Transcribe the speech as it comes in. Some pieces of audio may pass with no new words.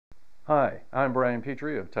Hi, I'm Brian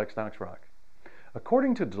Petrie of TechStocksRock.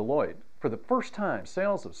 According to Deloitte, for the first time,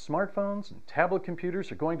 sales of smartphones and tablet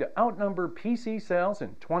computers are going to outnumber PC sales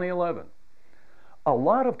in 2011. A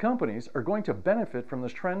lot of companies are going to benefit from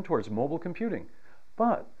this trend towards mobile computing,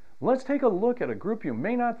 but let's take a look at a group you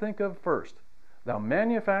may not think of first: the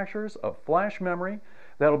manufacturers of flash memory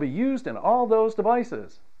that'll be used in all those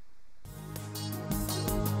devices.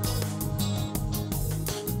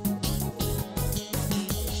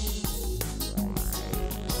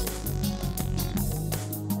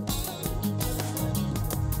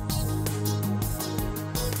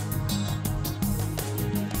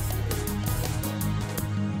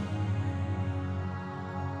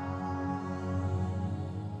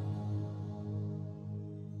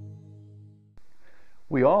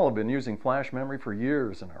 We all have been using flash memory for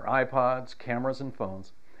years in our iPods, cameras, and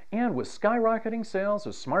phones, and with skyrocketing sales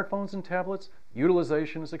of smartphones and tablets,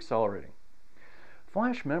 utilization is accelerating.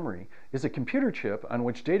 Flash memory is a computer chip on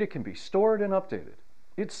which data can be stored and updated.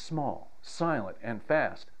 It's small, silent, and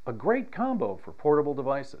fast, a great combo for portable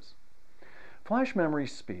devices. Flash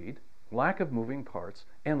memory's speed, lack of moving parts,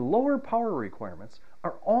 and lower power requirements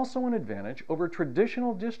are also an advantage over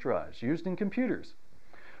traditional disk drives used in computers.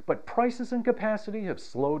 But prices and capacity have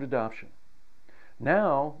slowed adoption.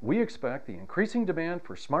 Now, we expect the increasing demand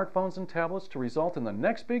for smartphones and tablets to result in the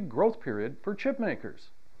next big growth period for chip makers.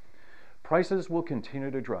 Prices will continue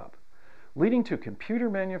to drop, leading to computer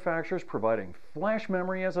manufacturers providing flash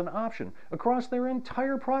memory as an option across their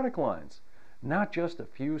entire product lines, not just a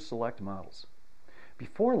few select models.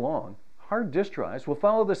 Before long, hard disk drives will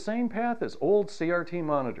follow the same path as old CRT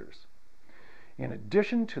monitors. In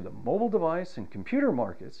addition to the mobile device and computer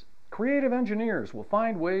markets, creative engineers will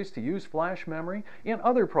find ways to use flash memory in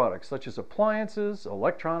other products such as appliances,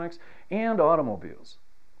 electronics, and automobiles.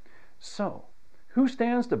 So, who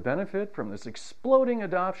stands to benefit from this exploding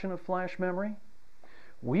adoption of flash memory?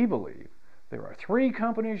 We believe there are three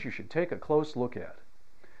companies you should take a close look at: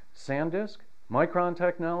 SanDisk, Micron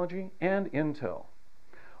Technology, and Intel.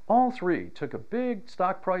 All three took a big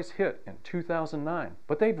stock price hit in 2009,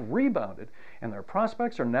 but they've rebounded and their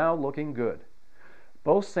prospects are now looking good.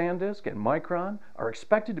 Both SanDisk and Micron are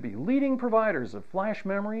expected to be leading providers of flash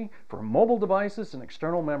memory for mobile devices and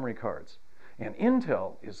external memory cards. And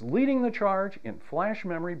Intel is leading the charge in flash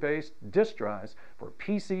memory-based disk drives for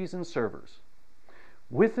PCs and servers.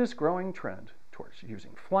 With this growing trend towards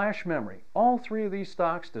using flash memory, all three of these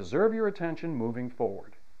stocks deserve your attention moving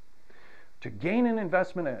forward. To gain an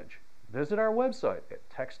investment edge, visit our website at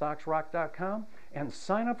TechStocksRock.com and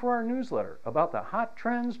sign up for our newsletter about the hot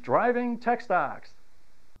trends driving tech stocks.